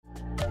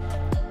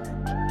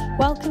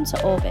Welcome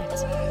to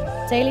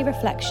Orbit, daily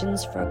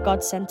reflections for a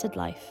God-centered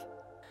life.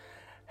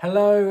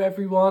 Hello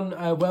everyone,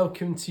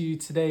 welcome to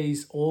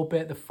today's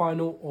Orbit, the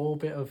final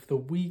Orbit of the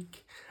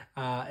week.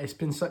 It's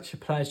been such a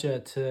pleasure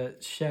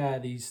to share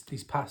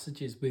these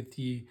passages with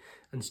you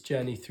and to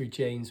journey through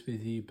James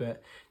with you.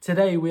 But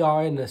today we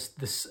are in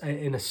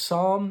a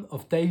Psalm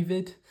of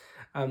David.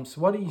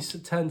 So why don't you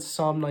turn to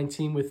Psalm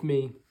 19 with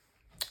me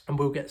and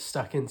we'll get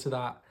stuck into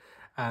that.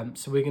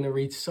 So we're going to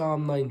read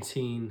Psalm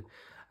 19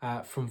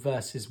 from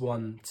verses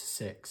 1 to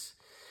 6.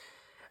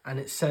 And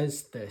it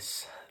says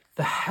this: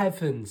 "The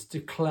heavens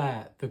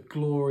declare the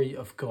glory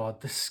of God.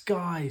 The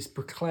skies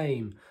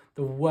proclaim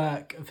the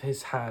work of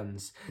his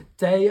hands.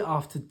 Day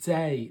after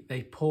day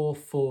they pour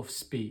forth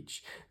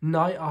speech.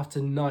 Night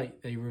after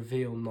night they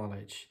reveal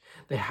knowledge.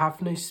 They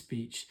have no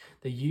speech,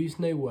 they use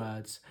no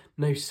words,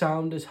 no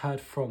sound is heard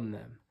from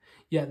them.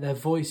 Yet their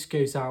voice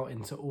goes out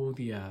into all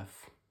the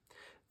earth,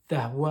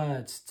 their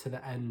words to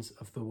the ends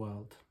of the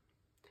world.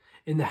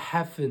 In the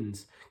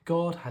heavens,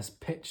 God has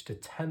pitched a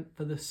tent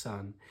for the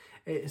sun.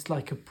 It is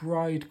like a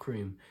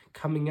bridegroom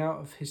coming out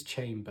of his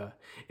chamber.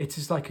 It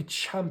is like a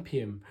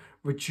champion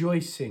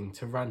rejoicing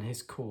to run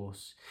his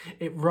course.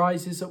 It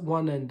rises at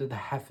one end of the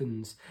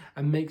heavens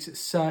and makes its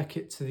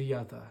circuit to the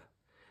other.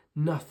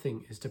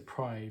 Nothing is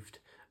deprived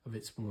of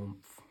its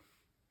warmth."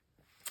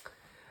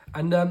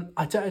 And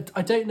I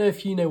don't know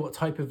if you know what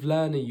type of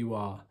learner you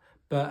are,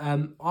 but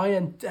I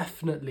am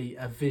definitely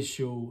a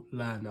visual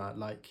learner.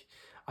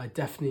 I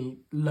definitely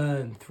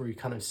learn through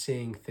kind of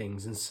seeing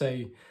things. And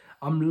so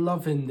I'm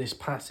loving this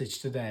passage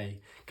today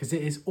because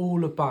it is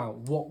all about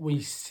what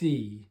we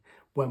see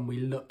when we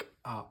look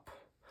up.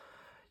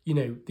 You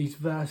know, these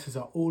verses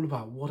are all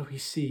about what do we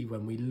see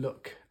when we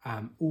look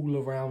all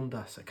around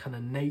us at kind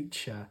of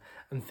nature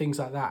and things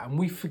like that. And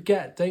we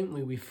forget, don't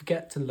we? We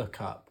forget to look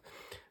up.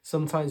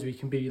 Sometimes we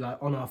can be like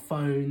on our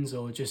phones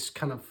or just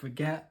kind of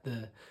forget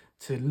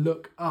to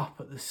look up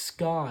at the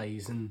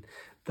skies and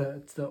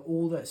the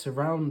all that's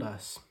around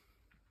us.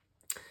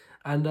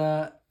 And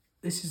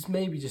this is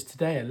maybe just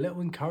today a little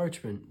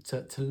encouragement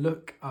to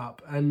look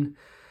up. And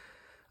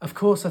of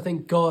course, I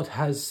think God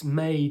has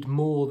made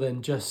more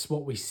than just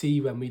what we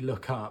see when we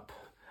look up.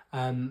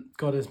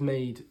 God has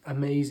made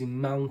amazing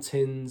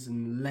mountains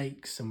and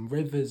lakes and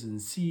rivers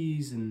and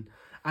seas and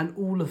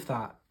all of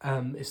that.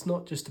 It's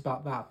not just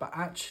about that, but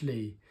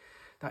actually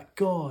that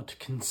God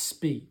can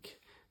speak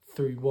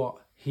through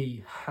what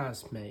he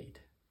has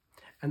made.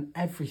 And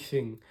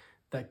everything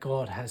that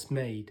God has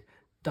made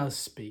does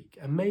speak.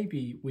 And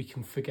maybe we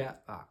can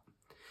forget that.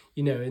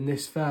 You know, in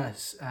this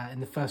verse,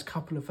 in the first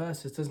couple of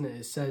verses, doesn't it?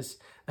 It says,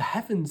 "The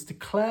heavens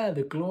declare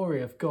the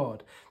glory of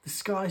God. The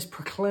skies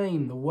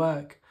proclaim the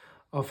work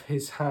of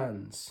his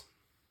hands."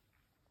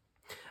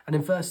 And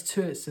in verse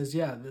 2 it says,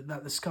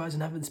 that the skies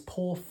and heavens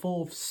pour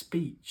forth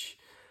speech.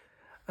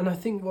 And I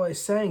think what it's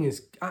saying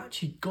is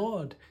actually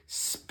God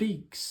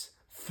speaks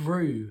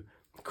through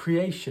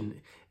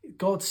creation.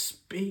 God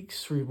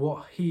speaks through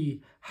what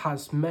he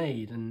has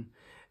made. And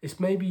it's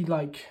maybe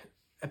like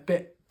a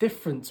bit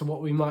different to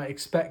what we might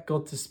expect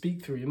God to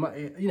speak through. You might,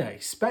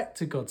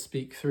 expect God to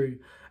speak through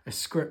a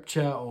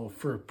scripture or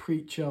through a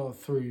preacher or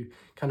through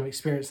kind of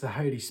experience of the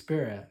Holy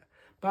Spirit.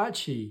 But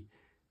actually,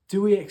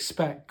 do we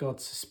expect God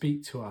to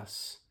speak to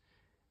us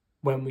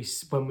when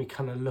we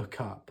kind of look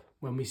up,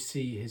 when we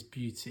see his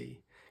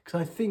beauty? Because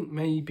I think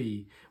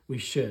maybe we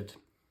should.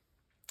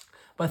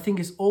 But I think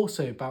it's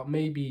also about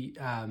maybe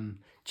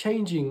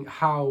changing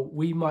how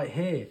we might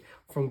hear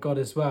from God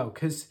as well.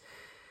 Because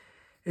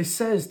it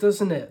says,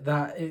 doesn't it,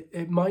 that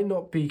it might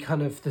not be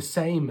kind of the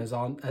same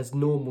as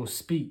normal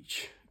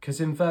speech.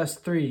 Because in verse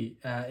 3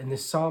 in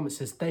this psalm it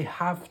says, "They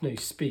have no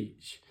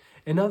speech."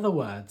 In other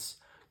words,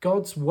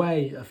 God's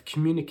way of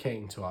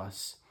communicating to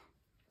us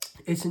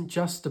isn't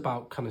just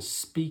about kind of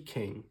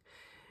speaking.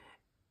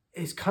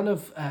 It's kind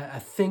of a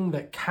thing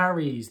that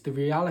carries the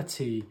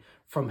reality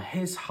from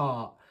his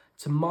heart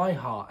to my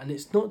heart. And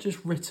it's not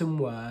just written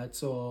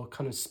words or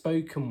kind of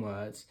spoken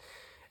words.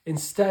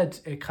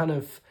 Instead,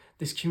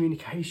 this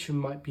communication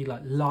might be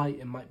like light,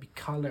 it might be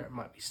colour, it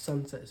might be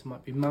sunsets, it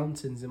might be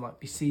mountains, it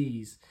might be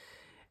seas.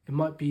 It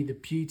might be the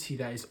beauty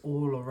that is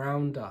all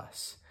around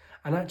us.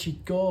 And actually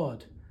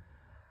God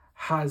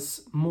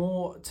has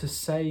more to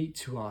say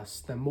to us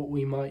than what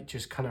we might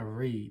just kind of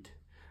read.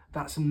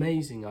 That's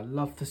amazing. I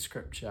love the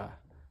scripture.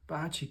 But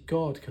actually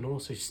God can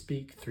also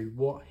speak through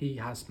what he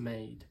has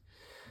made.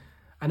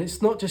 And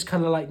it's not just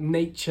kind of like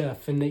nature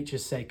for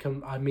nature's sake.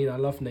 I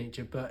love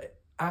nature,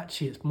 but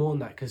actually it's more than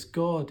that, because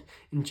God,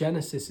 in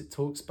Genesis, it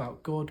talks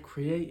about God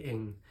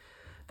creating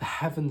the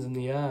heavens and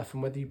the earth.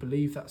 And whether you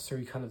believe that's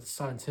through kind of the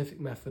scientific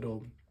method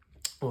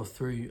or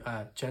through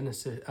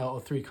Genesis, or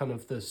through kind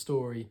of the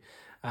story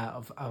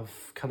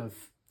of kind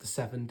of the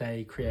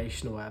 7-day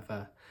creation or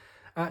whatever.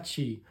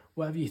 Actually,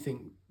 whatever you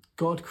think,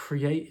 God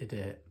created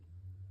it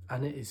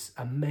and it is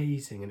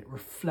amazing and it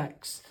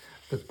reflects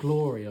the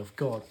glory of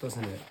God,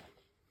 doesn't it?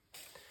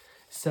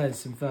 It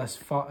says in verse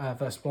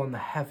 1, "The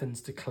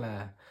heavens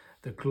declare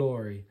the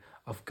glory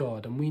of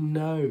God." And we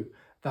know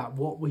that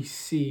what we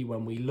see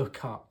when we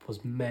look up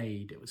was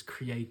made, it was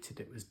created,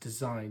 it was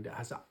designed, it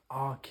has an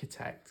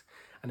architect,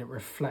 and it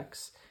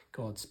reflects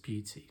God's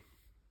beauty.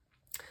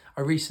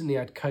 I recently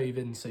had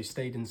COVID, so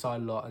stayed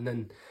inside a lot, and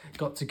then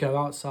got to go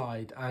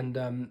outside, and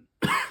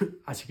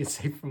as you can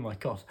see from my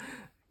cough,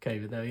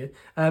 COVID, there we go.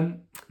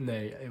 No,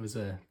 it was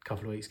a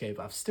couple of weeks ago,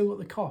 but I've still got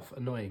the cough,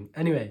 annoying.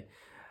 Anyway,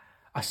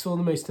 I saw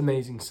the most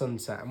amazing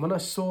sunset, and when I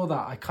saw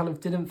that, I kind of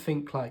didn't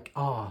think like,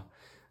 I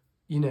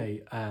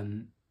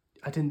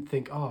didn't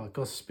think,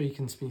 God's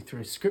speaking to me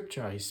through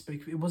scripture.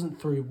 It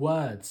wasn't through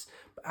words,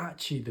 but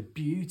actually the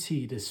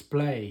beauty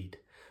displayed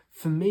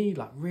for me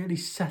like really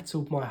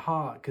settled my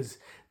heart, because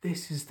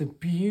this is the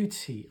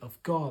beauty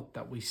of God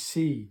that we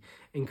see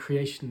in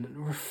creation,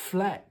 and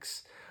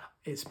reflects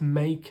its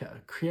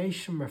maker.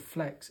 Creation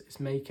reflects its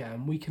maker,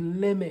 and we can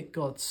limit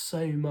God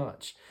so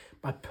much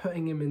by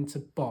putting him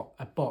into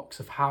a box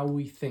of how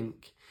we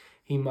think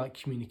he might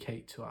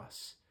communicate to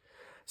us.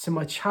 So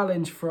my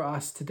challenge for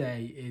us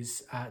today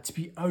is to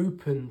be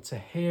open to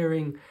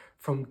hearing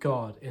from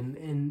God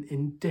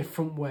in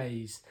different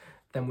ways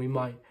than we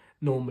might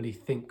normally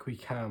think we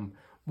can.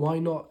 Why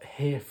not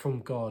hear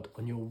from God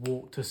on your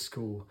walk to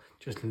school,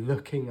 just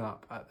looking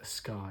up at the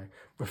sky,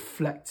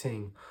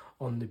 reflecting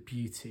on the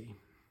beauty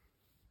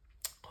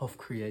of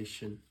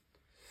creation?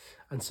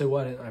 And so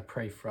why don't I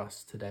pray for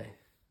us today?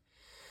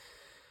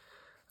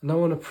 And I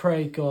want to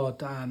pray, God,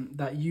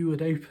 that you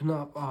would open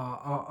up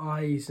our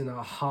eyes and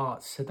our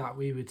hearts so that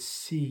we would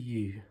see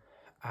you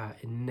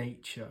in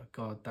nature,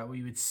 God, that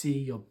we would see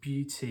your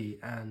beauty,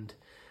 and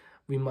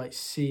we might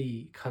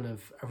see kind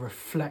of a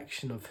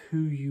reflection of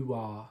who you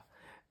are,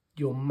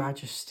 your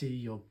majesty,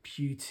 your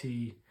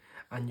beauty,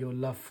 and your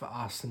love for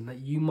us, and that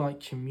you might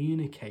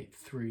communicate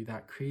through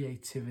that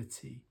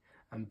creativity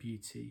and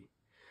beauty.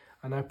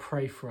 And I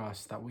pray for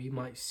us that we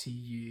might see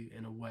you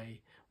in a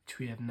way which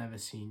we have never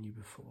seen you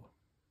before.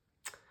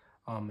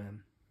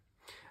 Amen.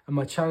 And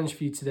my challenge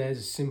for you today is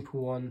a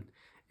simple one,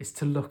 is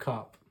to look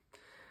up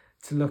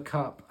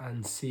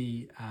and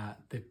see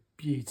the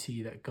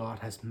beauty that God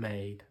has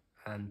made,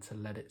 and to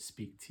let it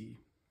speak to you.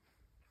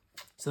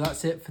 So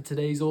that's it for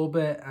today's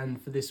Orbit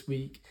and for this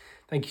week.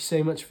 Thank you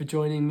so much for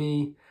joining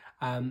me.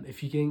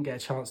 If you didn't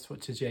get a chance to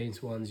watch the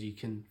James ones, you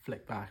can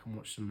flick back and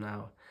watch them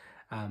now.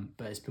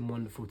 But it's been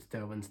wonderful to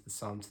delve into the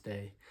Psalm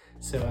today.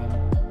 So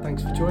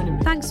thanks for joining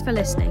me. Thanks for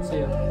listening. See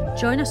ya.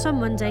 Join us on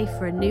Monday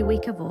for a new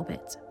week of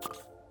Orbit.